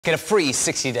Get a free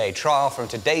 60-day trial from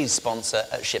today's sponsor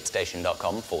at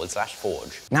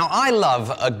shipstation.com/forge. Now, I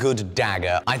love a good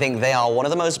dagger. I think they are one of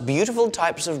the most beautiful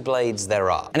types of blades there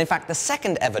are. And in fact, the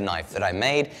second ever knife that I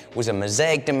made was a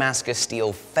mosaic Damascus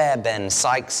steel Fairbairn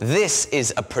Sykes. This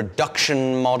is a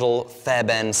production model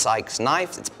Fairbairn Sykes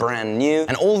knife. It's brand new.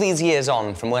 And all these years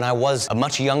on, from when I was a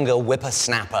much younger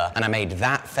whippersnapper and I made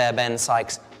that Fairbairn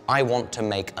Sykes, I want to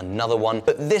make another one,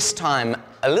 but this time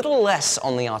a little less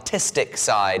on the artistic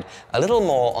side, a little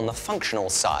more on the functional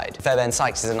side. Fairbairn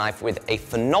Sykes is a knife with a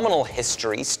phenomenal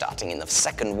history starting in the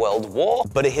Second World War,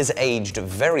 but it has aged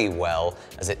very well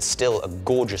as it's still a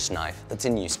gorgeous knife that's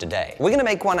in use today. We're gonna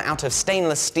make one out of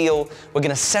stainless steel, we're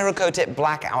gonna Cerakote it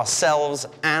black ourselves,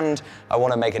 and I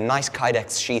wanna make a nice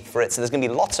Kydex sheath for it, so there's gonna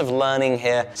be lots of learning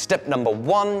here. Step number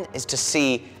one is to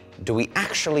see, do we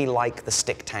actually like the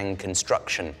stick tang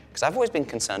construction? Because I've always been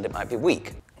concerned it might be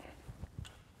weak.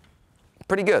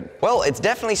 Pretty good. Well, it's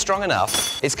definitely strong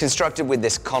enough. It's constructed with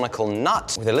this conical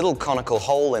nut with a little conical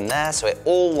hole in there, so it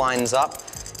all lines up.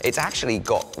 It's actually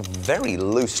got very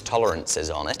loose tolerances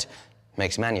on it.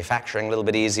 Makes manufacturing a little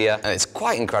bit easier. And it's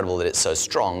quite incredible that it's so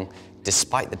strong,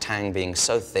 despite the tang being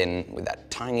so thin with that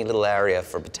tiny little area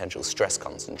for potential stress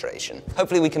concentration.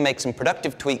 Hopefully we can make some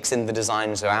productive tweaks in the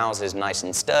design so ours is nice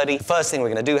and sturdy. The first thing we're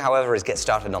gonna do, however, is get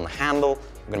started on the handle.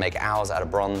 We're gonna make ours out of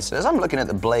bronze. So as I'm looking at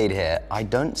the blade here, I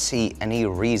don't see any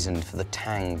reason for the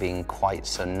tang being quite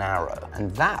so narrow.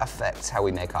 And that affects how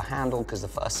we make our handle, because the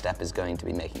first step is going to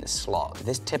be making the slot.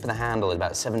 This tip of the handle is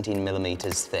about 17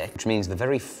 millimeters thick, which means the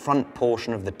very front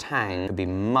portion of the tang could be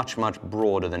much, much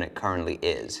broader than it currently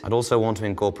is. I'd also want to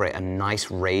incorporate a nice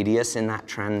radius in that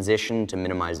transition to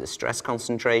minimize the stress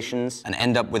concentrations and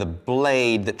end up with a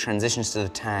blade that transitions to the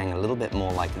tang a little bit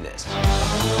more like this.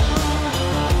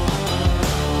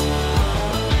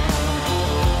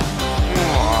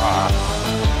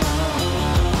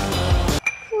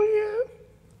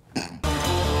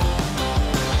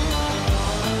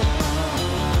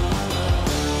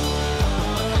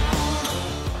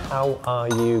 How are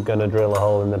you going to drill a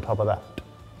hole in the top of that?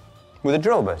 With a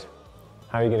drill bit.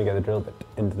 How are you going to get the drill bit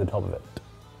into the top of it?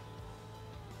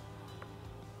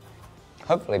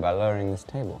 Hopefully by lowering this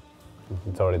table.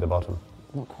 It's already the bottom.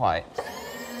 Not quite.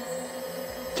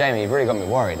 Jamie, you've really got me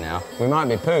worried now. We might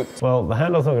be pooped. Well, the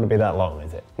handle's not going to be that long,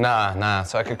 is it? Nah,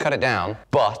 so I could cut it down,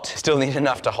 but still need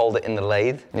enough to hold it in the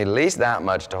lathe. Need at least that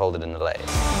much to hold it in the lathe.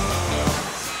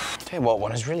 Tell you what,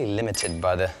 one is really limited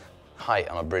by the height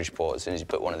on a Bridgeport as soon as you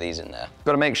put one of these in there.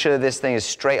 Got to make sure this thing is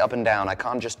straight up and down. I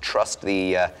can't just trust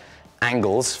the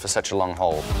angles for such a long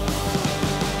hole.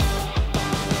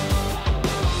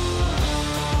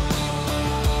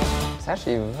 It's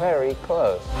actually very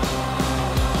close.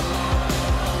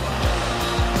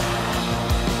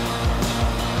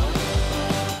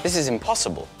 This is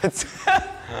impossible.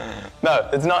 No,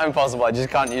 it's not impossible. I just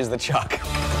can't use the chuck.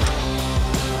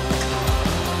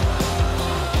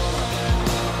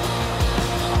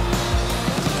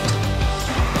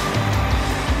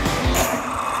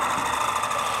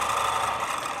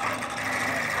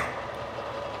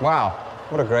 Wow,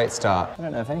 what a great start. I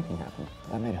don't know if anything happened.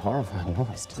 That made a horrifying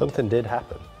noise. Something did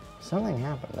happen. Something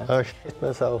happened. Oh, shit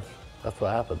myself. That's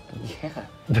what happened. Yeah.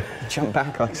 You jumped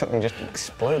back like something just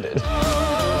exploded.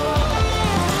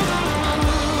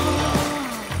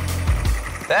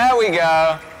 There we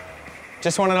go.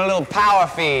 Just wanted a little power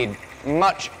feed.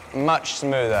 Much, much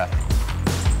smoother.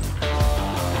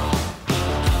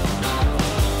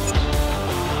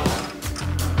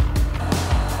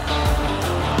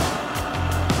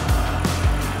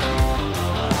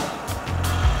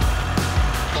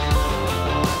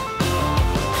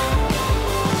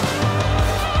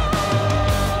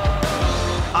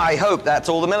 I hope that's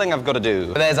all the milling I've got to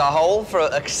do. There's our hole for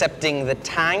accepting the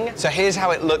tang. So here's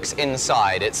how it looks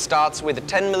inside. It starts with a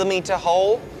 10 millimeter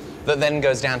hole that then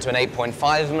goes down to an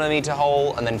 8.5 millimeter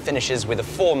hole and then finishes with a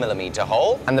 4 millimeter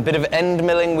hole. And the bit of end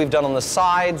milling we've done on the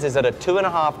sides is at a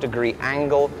 2.5 degree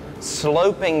angle,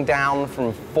 sloping down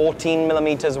from 14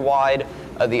 millimeters wide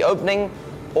at the opening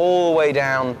all the way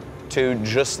down to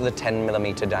just the 10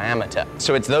 millimeter diameter.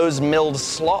 So it's those milled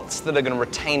slots that are going to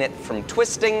retain it from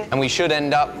twisting, and we should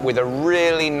end up with a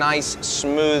really nice,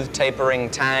 smooth, tapering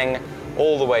tang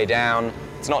all the way down.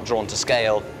 It's not drawn to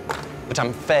scale, but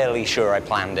I'm fairly sure I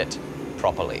planned it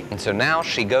properly. And so now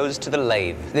she goes to the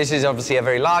lathe. This is obviously a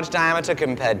very large diameter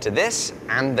compared to this,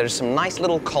 and there's some nice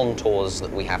little contours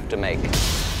that we have to make.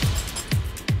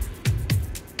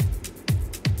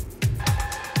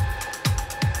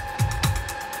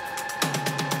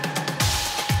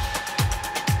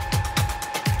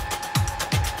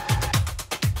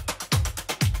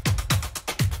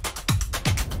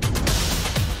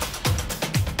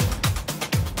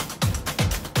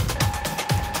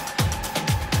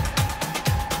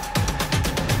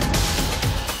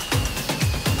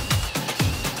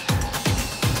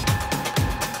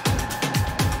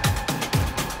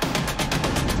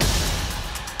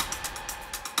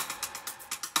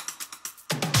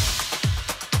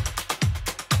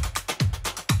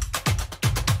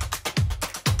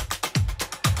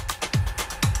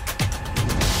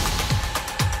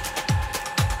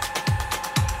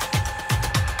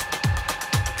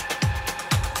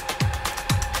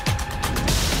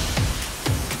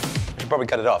 probably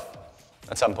cut it off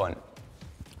at some point.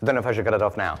 I don't know if I should cut it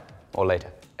off now or later.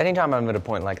 Anytime I'm at a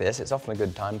point like this, it's often a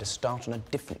good time to start on a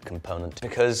different component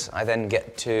because I then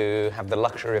get to have the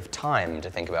luxury of time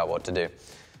to think about what to do.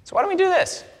 So why don't we do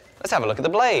this? Let's have a look at the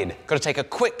blade. Got to take a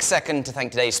quick second to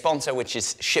thank today's sponsor, which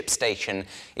is ShipStation.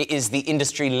 It is the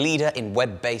industry leader in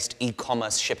web-based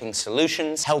e-commerce shipping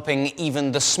solutions, helping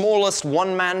even the smallest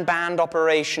one-man band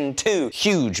operation to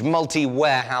huge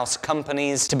multi-warehouse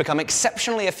companies to become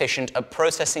exceptionally efficient at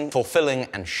processing, fulfilling,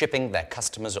 and shipping their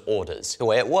customers' orders. The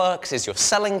way it works is your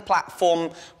selling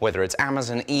platform, whether it's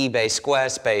Amazon, eBay,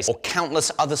 Squarespace, or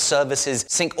countless other services,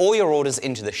 sync all your orders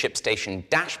into the ShipStation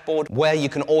dashboard, where you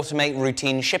can automate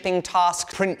routine shipping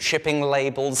tasks, print shipping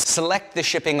labels, select the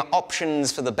shipping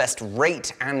options for the best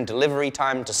rate and delivery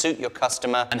time to suit your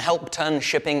customer, and help turn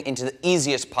shipping into the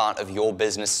easiest part of your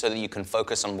business so that you can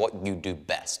focus on what you do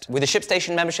best. With a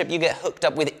ShipStation membership, you get hooked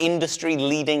up with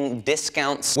industry-leading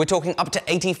discounts. We're talking up to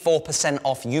 84%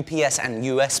 off UPS and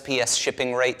USPS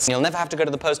shipping rates. You'll never have to go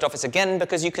to the post office again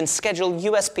because you can schedule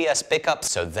USPS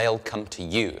pickups so they'll come to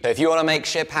you. So if you want to make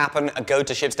ship happen, go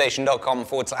to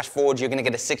shipstation.com/forge. You're going to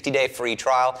get a 60-day free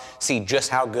trial. See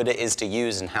just how good it is to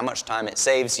use and how much time it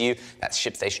saves you. That's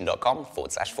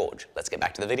shipstation.com/forge. Let's get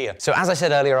back to the video. So as I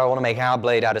said earlier, I want to make our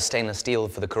blade out of stainless steel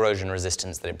for the corrosion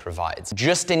resistance that it provides.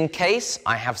 Just in case,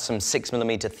 I have some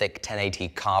 6mm thick 1080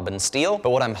 carbon steel,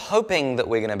 but what I'm hoping that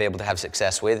we're going to be able to have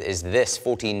success with is this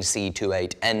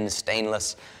 14C28N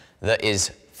stainless that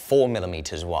is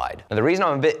 4mm wide. Now the reason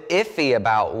I'm a bit iffy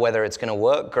about whether it's going to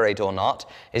work great or not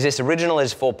is this original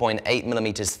is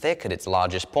 4.8mm thick at its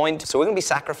largest point, so we're going to be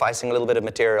sacrificing a little bit of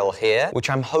material here, which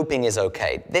I'm hoping is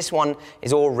okay. This one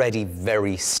is already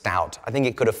very stout. I think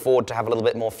it could afford to have a little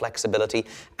bit more flexibility,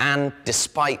 and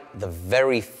despite the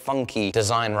very funky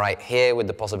design right here with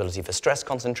the possibility for stress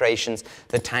concentrations,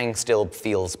 the tang still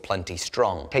feels plenty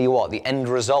strong. Tell you what, the end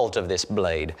result of this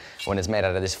blade, when it's made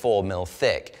out of this 4mm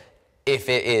thick, if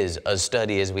it is as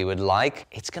sturdy as we would like,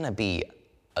 it's going to be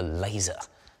a laser.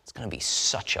 It's going to be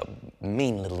such a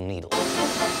mean little needle.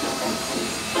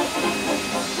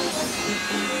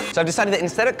 So I've decided that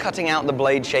instead of cutting out the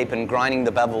blade shape and grinding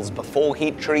the bevels before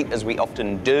heat treat, as we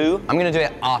often do, I'm going to do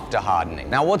it after hardening.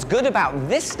 Now what's good about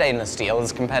this stainless steel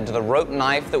as compared to the rope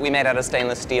knife that we made out of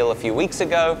stainless steel a few weeks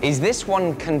ago is this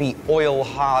one can be oil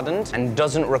hardened and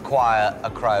doesn't require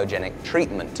a cryogenic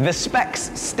treatment. The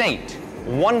specs state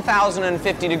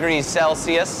 1050 degrees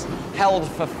Celsius, held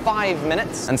for 5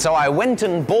 minutes. And so I went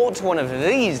and bought one of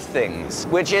these things,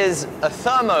 which is a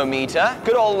thermometer,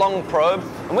 good old long probe.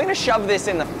 And we're gonna shove this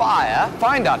in the fire,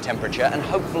 find our temperature, and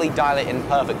hopefully dial it in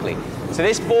perfectly. So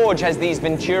this forge has these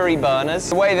Venturi burners.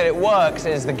 The way that it works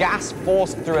is the gas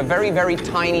forced through a very, very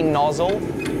tiny nozzle,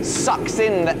 sucks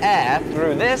in the air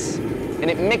through this, and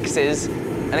it mixes,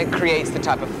 and it creates the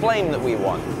type of flame that we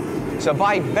want. So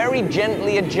by very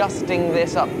gently adjusting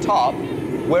this up top,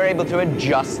 we're able to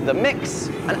adjust the mix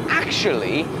and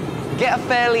actually get a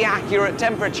fairly accurate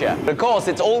temperature. But of course,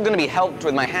 it's all going to be helped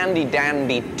with my handy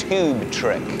dandy tube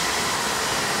trick.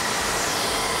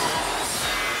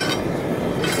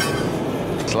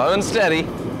 Slow and steady.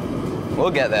 We'll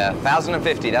get there.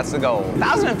 1050, that's the goal.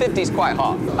 1050 is quite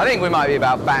hot. I think we might be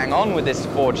about bang on with this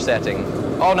forge setting.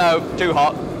 Oh no, too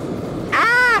hot.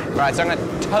 Ah! Right, so I'm going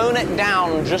to tone it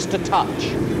down just a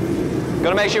touch.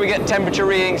 Gotta make sure we get temperature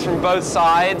readings from both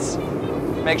sides.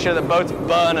 Make sure that both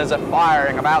burners are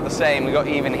firing about the same. We got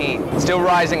even heat. Still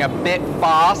rising a bit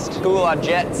fast. Cool our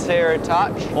jets here a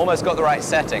touch. Almost got the right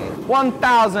setting.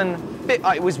 1000.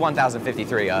 It was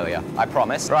 1053 earlier, I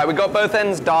promise. Right, we got both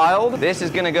ends dialed. This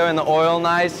is gonna go in the oil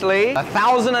nicely.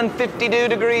 1052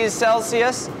 degrees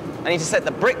Celsius. I need to set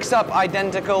the bricks up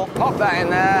identical, pop that in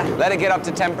there, let it get up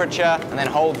to temperature, and then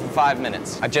hold for 5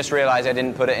 minutes. I just realized I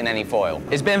didn't put it in any foil.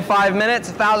 It's been 5 minutes,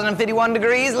 1051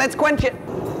 degrees, let's quench it.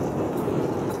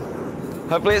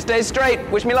 Hopefully it stays straight,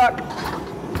 wish me luck.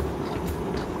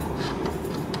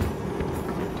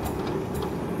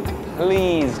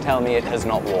 Please tell me it has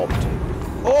not warped.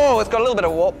 Oh, it's got a little bit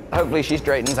of warp. Hopefully she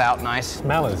straightens out nice.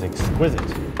 Smell is exquisite.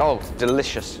 Oh, it's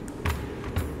delicious.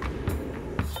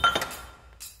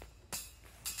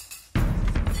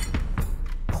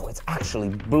 Actually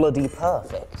bloody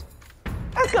perfect.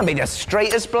 That's gonna be the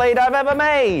straightest blade I've ever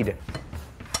made.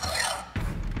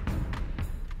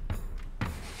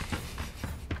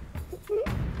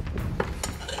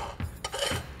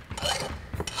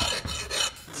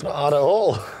 It's not hard at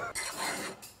all.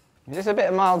 Just a bit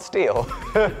of mild steel.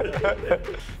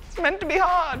 It's meant to be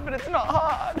hard, but it's not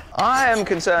hard. I am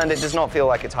concerned it does not feel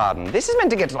like it's hardened. This is meant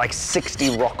to get to like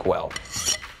 60 Rockwell,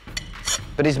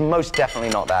 but it's most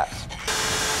definitely not that.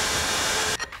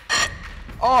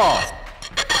 Oh,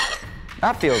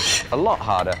 That feels a lot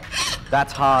harder.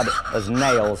 That's hard as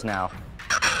nails now.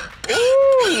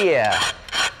 Ooh, yeah.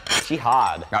 She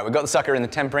hard. All right, we've got the sucker in the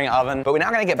tempering oven, but we're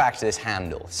now gonna get back to this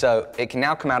handle. So it can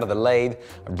now come out of the lathe.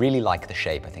 I really like the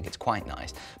shape. I think it's quite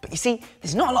nice. But you see,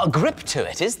 there's not a lot of grip to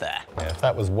it, is there? Yeah, if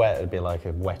that was wet, it'd be like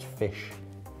a wet fish.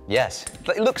 Yes,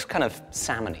 but it looks kind of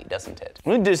salmon-y, doesn't it?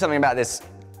 I'm gonna do something about this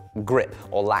grip,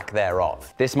 or lack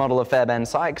thereof. This model of Fairbairn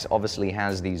Sykes obviously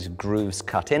has these grooves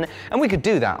cut in, and we could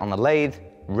do that on the lathe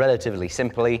relatively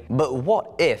simply, but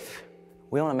what if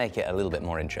we want to make it a little bit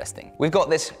more interesting? We've got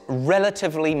this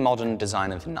relatively modern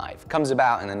design of the knife. Comes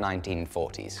about in the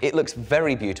 1940s. It looks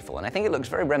very beautiful, and I think it looks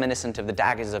very reminiscent of the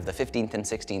daggers of the 15th and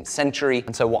 16th century.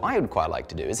 And so what I would quite like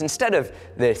to do is, instead of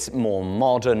this more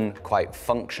modern, quite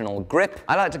functional grip,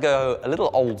 I like to go a little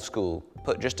old school,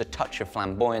 put just a touch of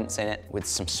flamboyance in it with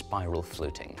some spiral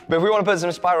fluting. But if we want to put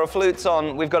some spiral flutes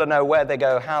on, we've got to know where they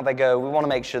go, how they go. We want to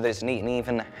make sure that it's neat and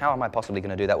even. How am I possibly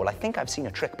going to do that? Well, I think I've seen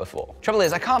a trick before. Trouble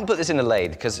is, I can't put this in the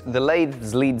lathe because the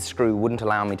lathe's lead screw wouldn't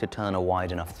allow me to turn a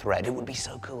wide enough thread. It would be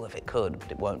so cool if it could,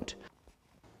 but it won't.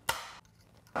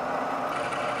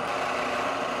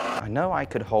 I know I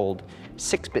could hold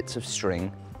 6 bits of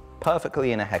string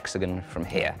perfectly in a hexagon from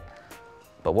here.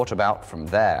 But what about from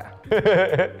there?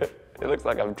 It looks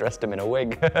like I've dressed him in a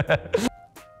wig.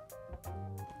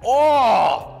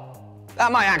 Oh!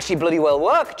 That might actually bloody well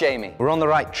work, Jamie. We're on the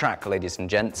right track, ladies and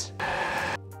gents.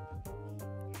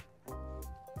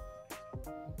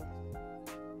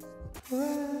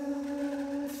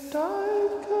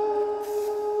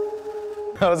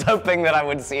 I was hoping that I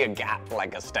would see a gap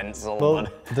like a stencil. Well,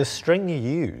 the string you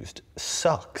used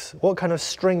sucks. What kind of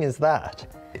string is that?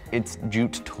 It's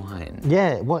jute twine.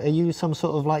 Yeah, what, are you some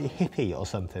sort of like hippie or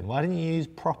something? Why didn't you use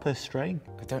proper string?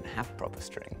 I don't have proper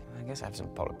string. I guess I have some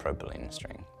polypropylene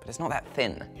string, but it's not that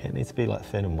thin. Yeah, it needs to be like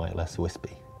thin and way less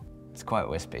wispy. It's quite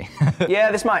wispy. Yeah,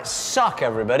 this might suck,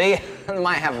 everybody. It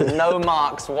might have no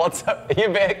marks whatsoever.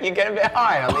 You get a bit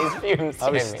high on these fumes.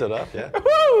 I was stood up, yeah.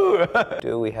 Woo!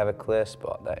 Do we have a clear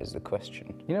spot? That is the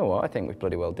question. You know what? I think we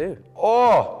bloody well do.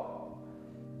 Oh!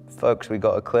 Folks, we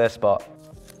got a clear spot.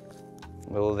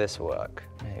 Will this work?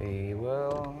 Maybe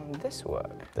will this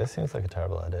work? This seems like a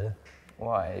terrible idea.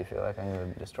 Why? You feel like I'm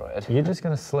going to destroy it? You're just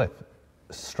going to slip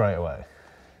straight away.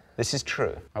 This is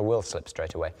true. I will slip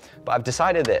straight away. But I've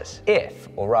decided this. If,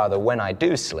 or rather when I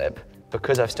do slip,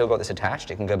 because I've still got this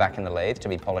attached, it can go back in the lathe to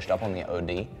be polished up on the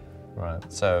OD. Right.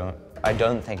 So I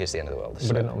don't think it's the end of the world.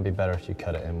 Would it not be better if you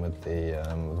cut it in with the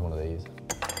with one of these?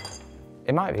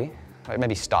 It might be. Like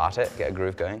maybe start it, get a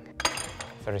groove going.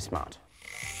 Very smart.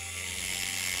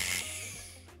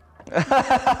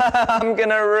 I'm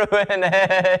gonna ruin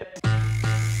it.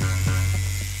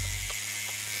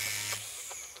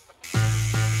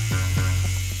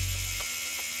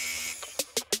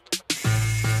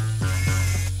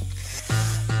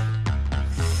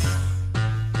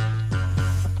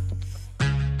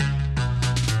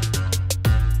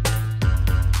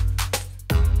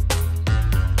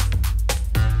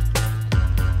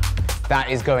 That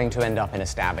is going to end up in a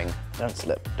stabbing. Don't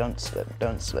slip, don't slip,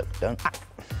 don't slip, don't. Ah.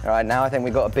 All right, now I think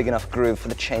we've got a big enough groove for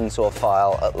the chainsaw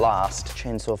file at last.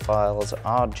 Chainsaw files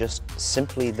are just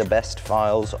simply the best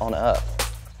files on earth.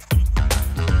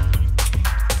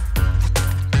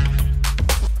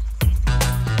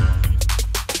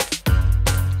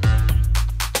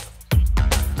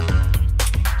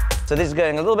 So this is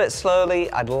going a little bit slowly.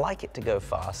 I'd like it to go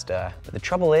faster. But the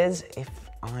trouble is, if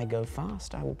I go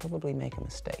fast, I will probably make a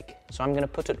mistake. So I'm gonna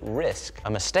put at risk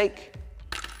a mistake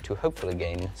to hopefully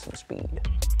gain some speed.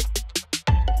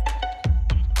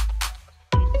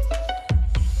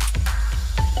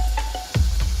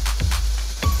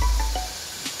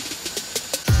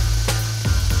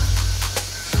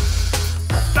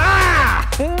 Ah!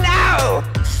 No!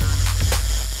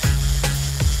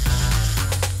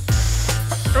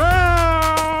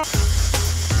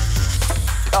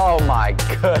 Oh my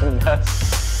goodness.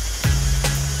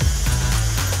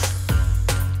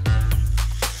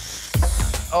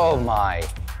 Oh my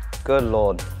good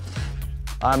Lord.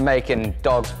 I'm making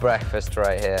dog's breakfast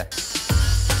right here.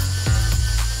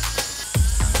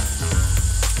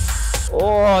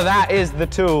 Oh, that is the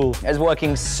tool. It's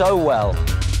working so well.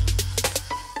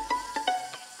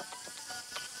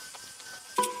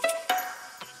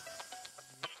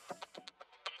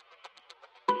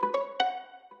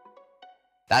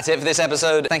 That's it for this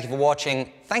episode. Thank you for watching.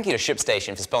 Thank you to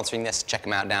ShipStation for sponsoring this. Check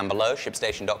them out down below,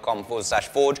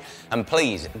 shipstation.com/forge. And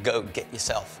please go get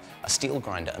yourself a steel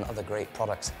grinder and other great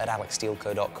products at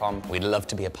alecsteelco.com. We'd love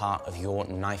to be a part of your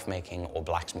knife making or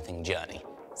blacksmithing journey.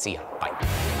 See ya. Bye.